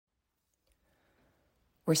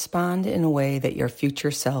Respond in a way that your future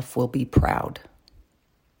self will be proud.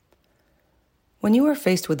 When you are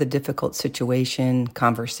faced with a difficult situation,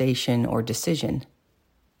 conversation, or decision,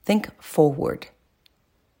 think forward.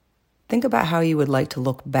 Think about how you would like to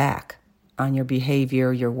look back on your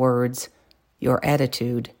behavior, your words, your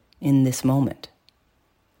attitude in this moment.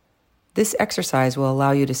 This exercise will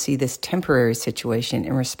allow you to see this temporary situation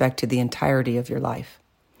in respect to the entirety of your life.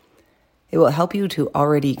 It will help you to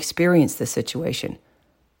already experience the situation,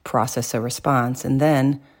 process a response, and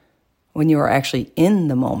then, when you are actually in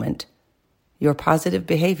the moment, your positive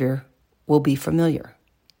behavior will be familiar.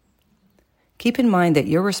 Keep in mind that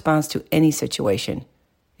your response to any situation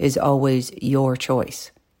is always your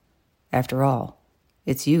choice. After all,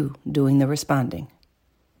 it's you doing the responding.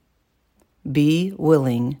 Be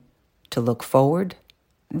willing to look forward,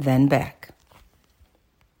 then back.